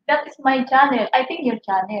you. That is my channel. I think your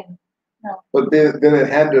channel. No. But then it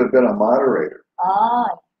had to have been a moderator.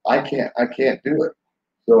 Ah. I can't do it.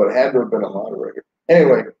 So it had to have been a moderator.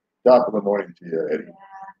 Anyway, top of the morning to you, Eddie. Yeah.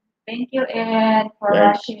 Thank you, Ed, for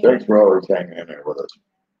Thanks. watching. Thanks for always hanging in there with us.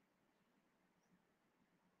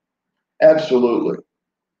 Absolutely.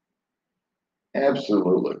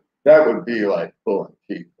 Absolutely. That would be like pulling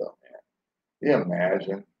teeth, though, man. Can you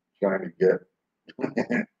imagine trying to get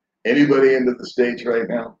anybody into the States right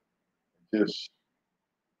now? Just,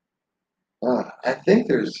 I think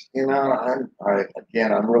there's, I'm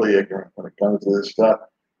really ignorant when it comes to this stuff,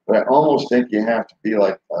 but I almost think you have to be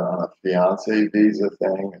like on a fiance visa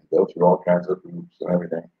thing and go through all kinds of hoops and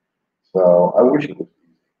everything. So I wish it was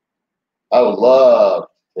easy. I would love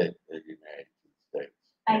to take Baby May to the States.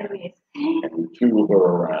 I wish. And tour her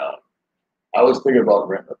around. I was thinking about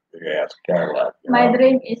renting a big ass Cadillac. My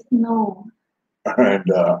dream is no. And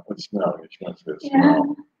it's snow. It's going to Yeah.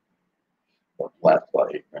 snow. It'll last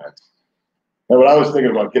about 8 minutes. No, but I was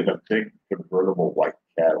thinking about getting a big convertible white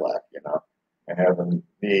Cadillac, and having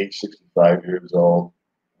me, 65 years old,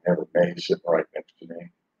 and having May sitting right next to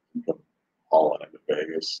me, and come hauling into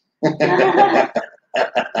Vegas.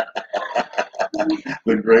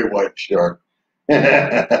 The great white shark.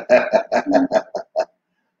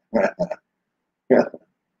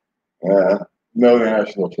 No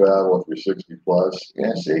national travel if you're 60 plus.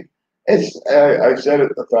 Yeah, see, I've said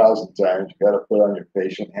it 1,000 times. You got to put on your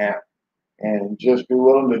patient hat and just be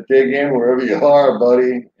willing to dig in wherever you are,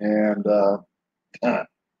 buddy, and gut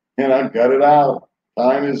it out.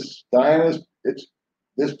 Time is it's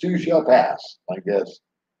this too shall pass. I guess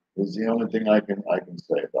is the only thing I can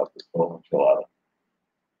say about this whole enchilada.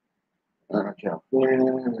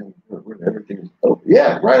 California, everything is open.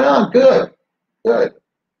 Yeah, right on. Good.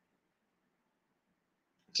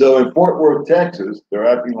 So in Fort Worth, Texas, they're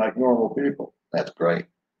acting like normal people. That's great.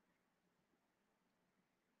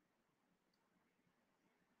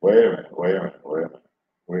 Wait a minute.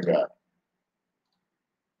 We got.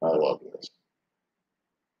 I love this.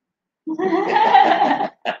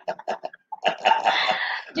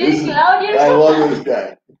 Jay Cloud, you're I so love funny. this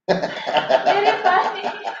guy. Very funny.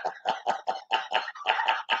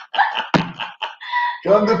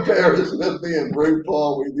 Come to Paris with me and bring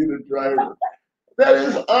Paul. We need a driver. That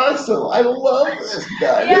is awesome. I love this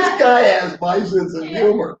guy. Yeah. This guy has my sense of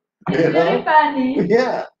humor. It's very funny.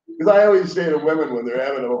 Yeah. Because I always say to women when they're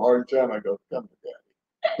having a hard time, I go, come to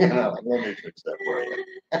daddy. Let me fix that for you.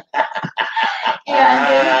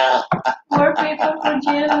 Yeah, more people for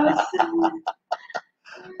jealous.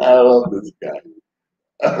 I love this guy.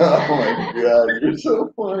 Oh my God, you're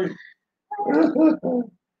so funny.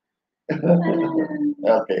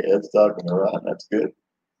 Okay, it's talking around. That's good.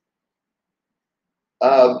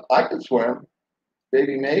 I can swim.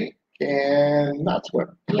 Baby Nate can not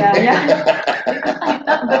swim. Yeah. Because I'm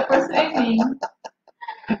not good for swimming.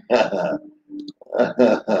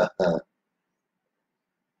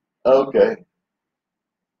 Okay.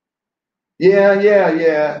 Yeah.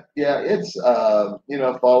 It's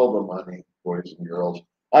follow the money, boys and girls.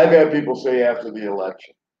 I've had people say after the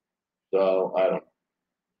election, so I don't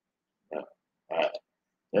know.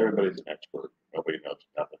 Everybody's an expert. Nobody knows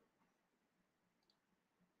nothing.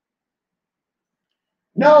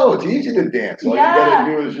 No, it's easy to dance. All you gotta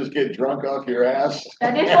do is just get drunk off your ass.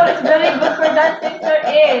 That is what is very good for dancing, Sir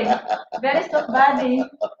Ed. Very soft body.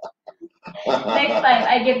 Next time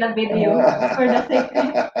I get the video for the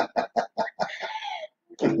secret.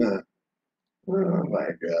 Oh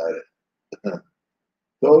my God.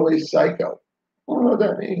 Totally psycho. I don't know what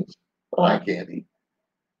that means. Well, I can't eat.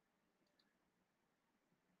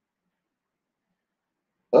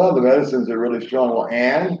 Oh, the medicines are really strong. Well,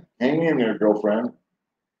 Anne, hang in there, girlfriend.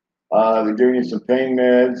 They're giving you some pain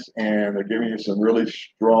meds, and they're giving you some really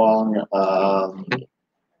strong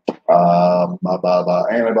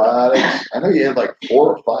antibiotics. I know you had like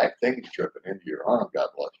 4 or 5 things tripping into your arm. God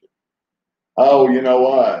bless you. Oh, you know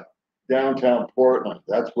what? Downtown Portland.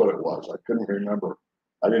 That's what it was. I couldn't remember.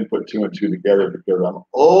 I didn't put two and two together because I'm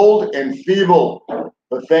old and feeble.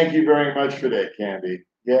 But thank you very much for that, Candy.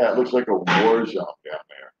 Yeah, it looks like a war zone down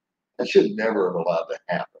there. That should never have allowed to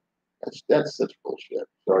happen. That's such bullshit.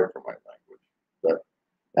 Sorry for my language, but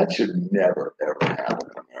that should never ever happen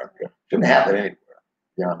in America. Shouldn't happen anywhere.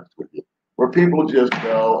 To be honest with you, where people just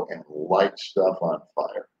go and light stuff on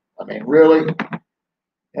fire. I mean, really?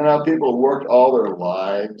 You know, people worked all their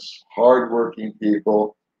lives, hardworking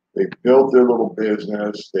people. They built their little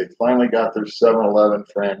business. They finally got their 7-Eleven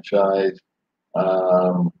franchise,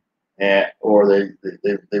 or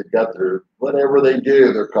they've got their whatever they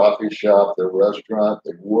do, their coffee shop, their restaurant.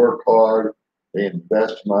 They work hard. They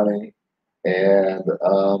invest money. And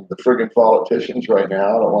the friggin' politicians right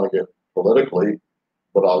now, I don't want to get politically,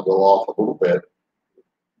 but I'll go off a little bit.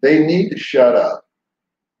 They need to shut up,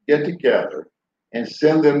 get together, and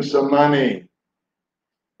send them some money.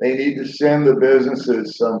 They need to send the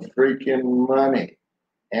businesses some freaking money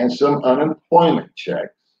and some unemployment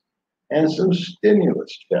checks and some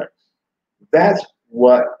stimulus checks. That's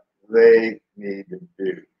what they need to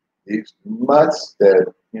do. These mutts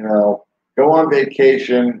that, go on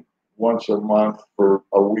vacation once a month for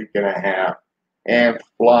a week and a half and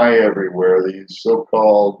fly everywhere, these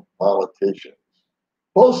so-called politicians.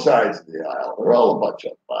 Both sides of the aisle, they're all a bunch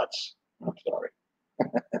of butts. I'm sorry.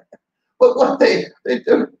 But what they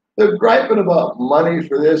do, they're griping about money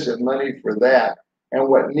for this and money for that. And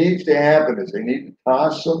what needs to happen is they need to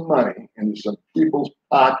toss some money into some people's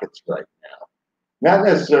pockets right now. Not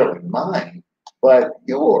necessarily mine, but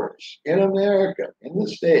yours in America, in the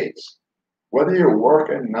States. Whether you're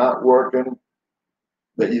working, not working,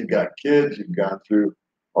 that you've got kids, you've gone through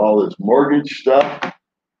all this mortgage stuff,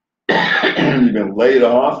 you've been laid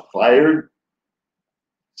off, fired,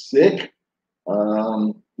 sick.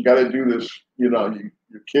 You got to do this,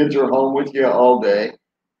 your kids are home with you all day.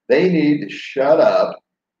 They need to shut up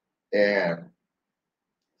and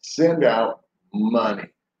send out money.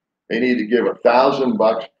 They need to give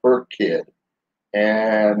 $1,000 per kid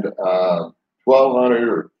and $1,200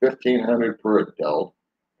 or $1,500 per adult.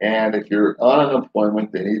 And if you're on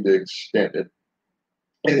unemployment, they need to extend it.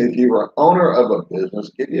 And if you're an owner of a business,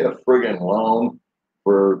 give you a friggin' loan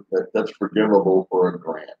that's forgivable for a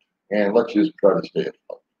grant. And let's just try to stay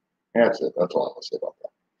afloat. That's it. That's all I'm going to say about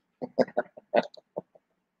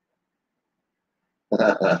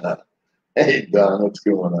that. Hey, Don, what's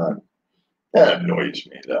going on? That annoys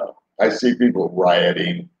me, though. I see people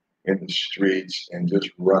rioting in the streets and just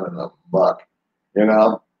running amok, you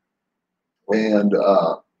know? And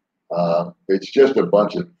it's just a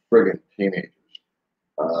bunch of friggin' teenagers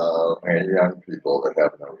and young people that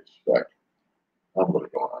have no respect. I'm going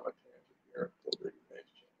to go on a tangent here.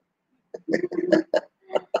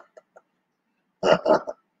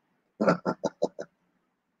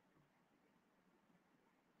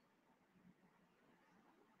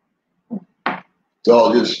 It's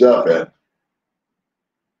all good stuff, Ed.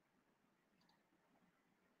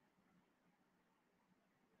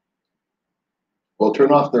 Well,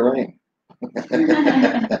 turn off the rain.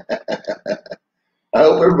 I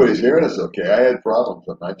hope everybody's hearing us okay. I had problems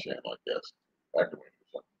on my channel, I guess. Activating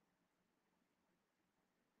something.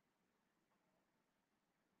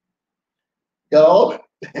 Got all of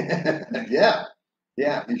it. Yeah.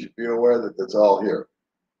 Yeah, you should be aware that that's all here.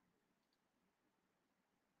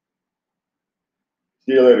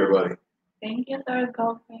 See you later, buddy. Thank you, Sir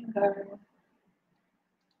Goldfinger.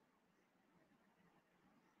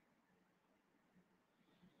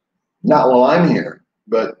 Not while I'm here,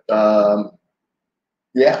 but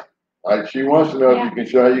yeah. She wants to know if you can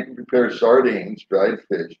show how you can prepare sardines, dried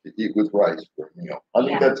fish, to eat with rice for a meal. I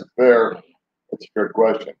think that's a fair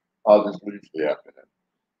question. I'll just leave the afternoon.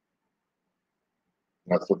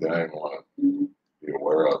 That's something I didn't want to be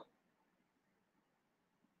aware of.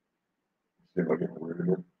 See if I can read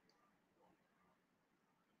it.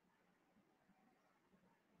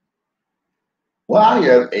 Wow, you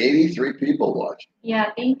have 83 people watching.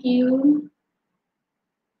 Yeah, thank you.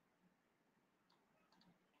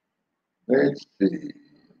 Let's see.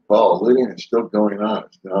 Paul, looting is still going on.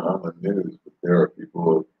 It's not on the news, but there are people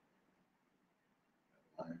who.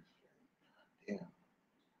 Damn.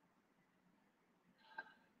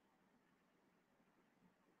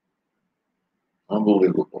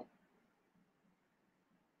 Unbelievable.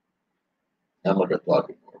 I'm not going to talk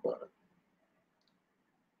anymore about it.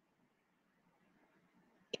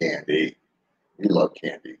 Candy. We love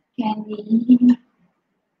candy. Candy.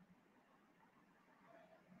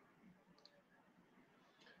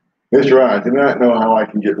 Mr. Ron, I do not know how I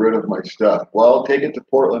can get rid of my stuff. Well, take it to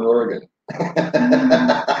Portland, Oregon.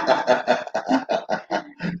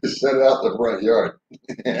 Just set it out in the front yard.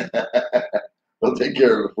 They'll take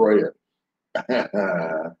care of it for you.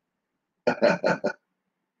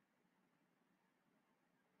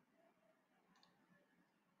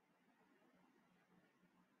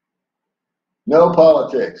 No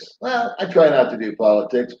politics. Well, I try not to do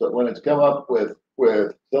politics, but when it's come up with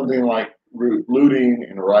something like looting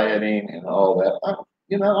and rioting and all that,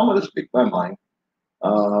 I'm going to speak my mind.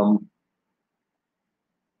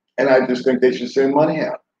 And I just think they should send money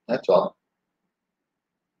out. That's all.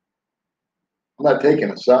 I'm not taking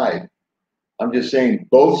a side. I'm just saying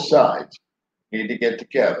both sides need to get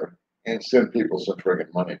together and send people some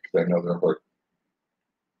friggin' money because I know they're hurt.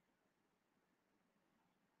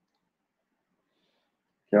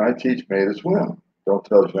 Can I teach May to swim? Don't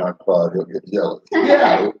tell Jean-Claude, he'll get jealous.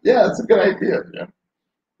 Yeah, it's a good idea,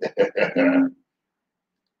 Jim.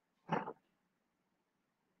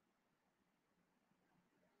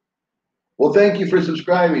 Well, thank you for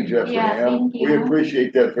subscribing, Jeffrey. Yeah, thank We you.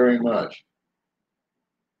 appreciate that very much.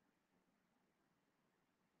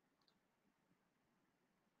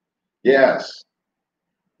 Yes.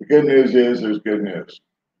 The good news is there's good news.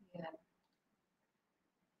 Yeah.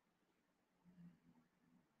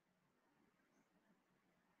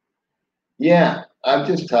 Yeah, I'm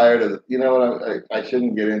just tired of it. You know what? I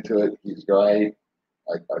shouldn't get into it. He's right.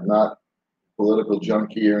 I'm not a political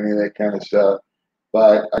junkie or any of that kind of stuff,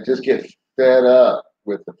 but I just get fed up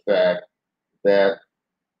with the fact that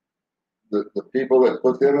the people that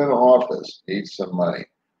put them in office need some money.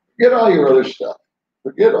 Forget all your other stuff.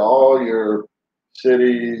 Forget all your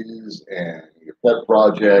cities and your pet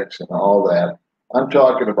projects and all that. I'm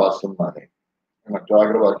talking about some money. And I'm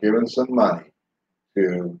talking about giving some money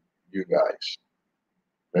to you guys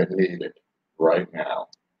that need it right now.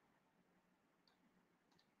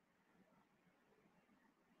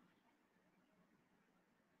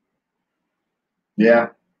 Yeah,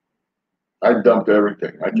 I dumped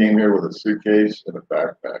everything. I came here with a suitcase and a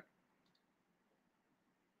backpack.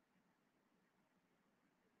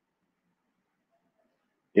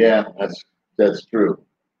 Yeah, that's true.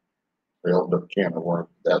 They opened up a can of worms.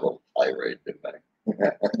 That little tirade, didn't they?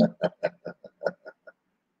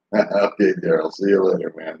 Okay, Daryl. See you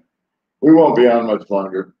later, man. We won't be on much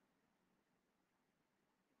longer.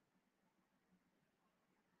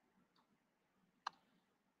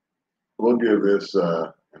 We'll give this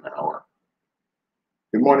an hour.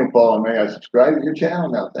 Good morning, Paul and May. I subscribe to your channel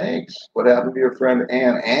now. Thanks. What happened to your friend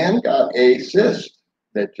Ann? Ann got a cyst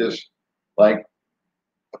that just like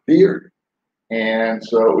appeared. And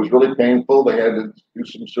so it was really painful. They had to do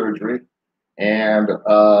some surgery. And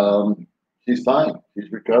she's fine.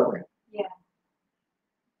 She's recovering. Yeah.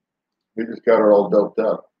 We just got her all doped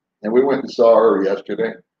up. And we went and saw her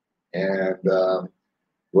yesterday. And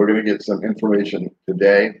we're going to get some information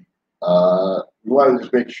today. We wanted to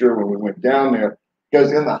just make sure when we went down there,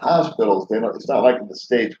 because in the hospitals, they don't, it's not like in the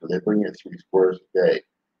States where they bring you 3 squares a day.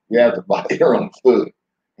 You have to buy your own food.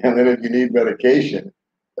 And then if you need medication,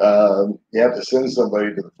 you have to send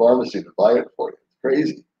somebody to the pharmacy to buy it for you. It's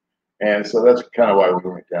crazy. And so that's kind of why we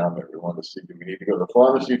went down there. We wanted to see, do we need to go to the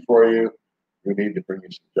pharmacy for you? We need to bring you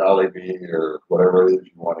some Jollibee or whatever it is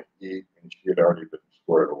you want to eat. And she had already been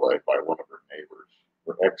squared away by one of her neighbors,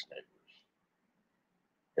 her ex-neighbors,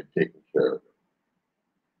 had taken care of it.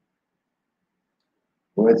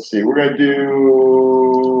 Let's see, we're going to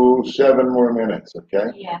do 7 more minutes,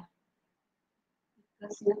 okay? Yeah.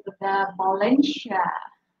 Because with the Valencia.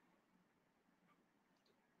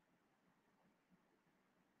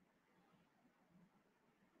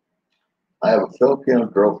 I have a Filipino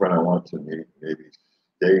girlfriend I want to meet, maybe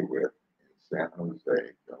stay with in San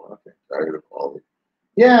Jose. I'm tired of all the.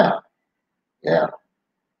 Yeah, yeah.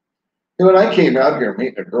 When I came out here,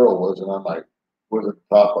 meeting a girl wasn't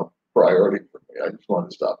top of priority for me. I just wanted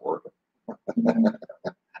to stop working.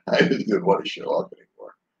 I just didn't want to show up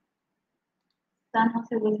anymore. San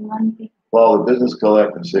Jose was Monday. Well, the business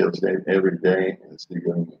collect and sales day every day, and it's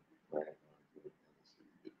going.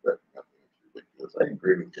 I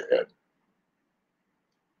agree with you, Ed.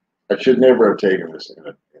 I should never have taken this in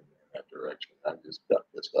that direction. I just got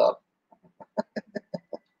pissed off.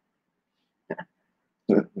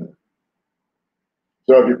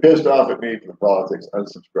 So if you're pissed off at me for the politics,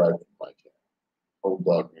 unsubscribe from my channel. Old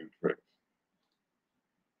dog new tricks.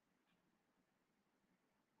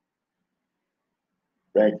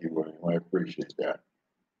 Thank you, William. I appreciate that.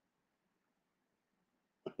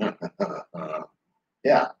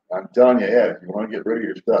 Yeah, I'm telling you, Ed, if you want to get rid of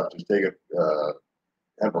your stuff, just take it,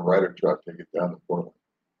 have a Ryder truck, take it down to Portland.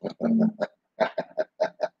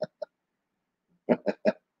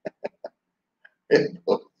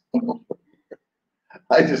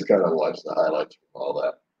 I just kind of watched the highlights from all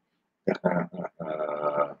that.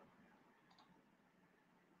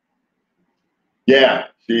 Yeah,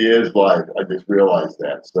 she is live. I just realized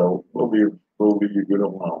that. So we don't want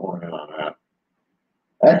to horn in on that.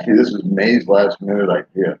 Actually, this is May's last minute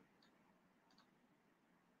idea.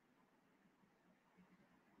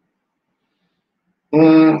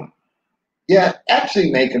 Yeah,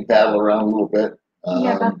 actually, May can paddle around a little bit.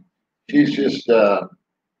 Yeah, but She's just,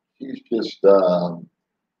 we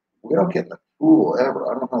don't get in the pool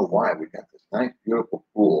ever. I don't know why. We got this nice, beautiful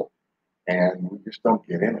pool, and we just don't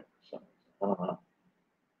get in it for some reason. I don't know.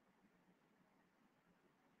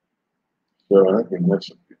 So I think we miss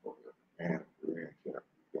some people here. And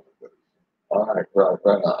all right,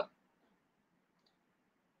 right on.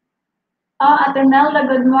 oh, Aternelda,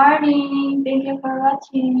 good morning. Thank you for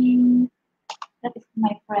watching. That is my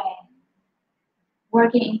friend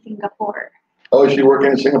working in Singapore. Oh, is she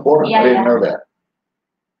working in Singapore? Yeah, I didn't yeah. know that.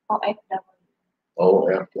 OFW.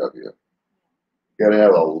 OFW. Gotta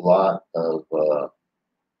have a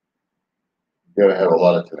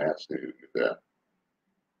lot of tenacity to do that.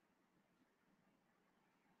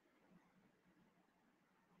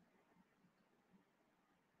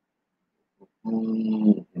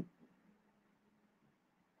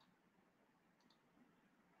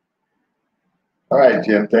 All right,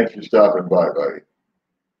 Jim. Thanks for stopping by, buddy.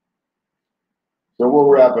 So we'll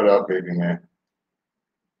wrap it up, baby man.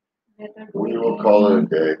 We will call it a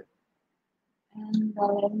day. And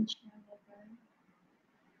Valencia.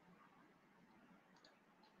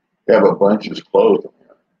 Yeah, but bunch is closed.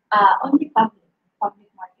 Only public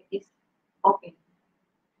market is open.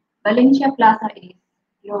 Valencia Plaza is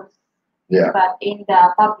closed. Yeah. But in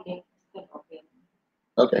the public, it's still open.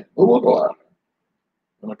 Okay. Well, we'll go out.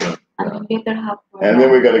 Okay. And later have. And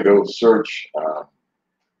then we got to go search. What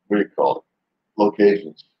do you call it?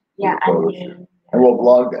 Locations. Yeah, and we'll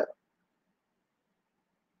vlog that.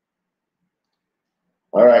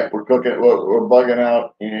 All right, we're cooking. We're bugging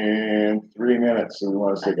out in 3 minutes, so we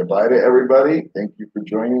want to say goodbye to everybody. Thank you for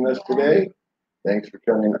joining us today. Thanks for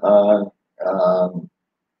coming on.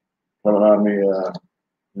 The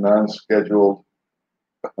non-scheduled,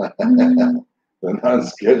 the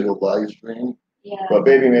non-scheduled live stream. Yeah. But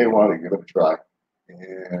Baby May wanted to give it a try,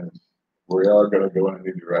 and we are going to go in a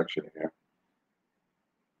new direction here.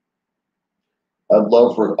 I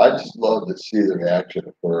just love to see the reaction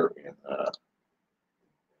of her in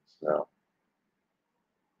snow.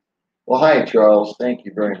 Well, hi, Charles. Thank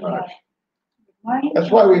you very much.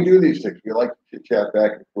 That's why we do these things. We like to chit chat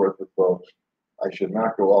back and forth with folks. I should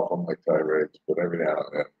not go off on my tirades, but every now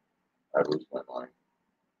and then I lose my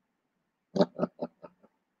mind.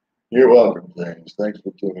 You're welcome, James. Thanks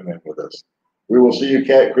for tuning in with us. We will see you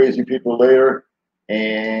cat crazy people later.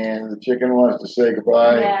 And the chicken wants to say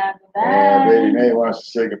goodbye. Yeah, goodbye. And Baby May wants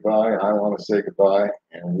to say goodbye. I want to say goodbye.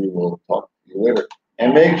 And we will talk to you later.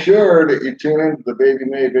 And make sure that you tune into the Baby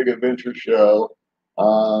May Big Adventure Show.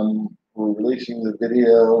 We're releasing the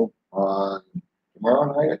video on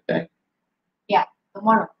tomorrow night, I think. Yeah,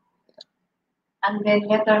 tomorrow. And then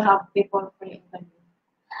later have people for interview.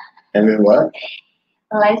 And then what?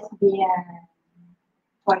 Lesbian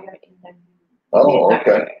for your interview. Oh, later.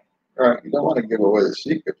 okay. All right. You don't want to give away the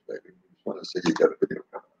secrets, baby. You just want to say you got a video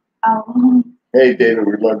coming. Oh. Hey, David,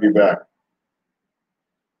 we'd love you back.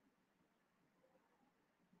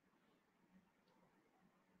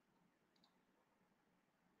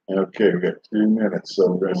 Okay, we got 2 minutes,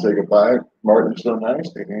 so we're going to say goodbye. Martin's so nice.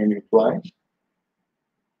 They named you twice.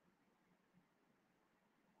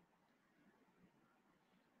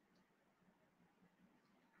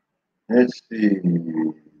 Let's see.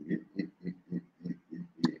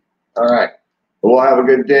 All right. We'll have a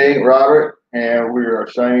good day, Robert, and we are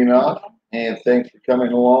signing off. And thanks for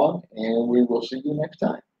coming along, and we will see you next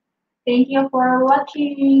time. Thank you for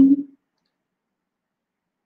watching.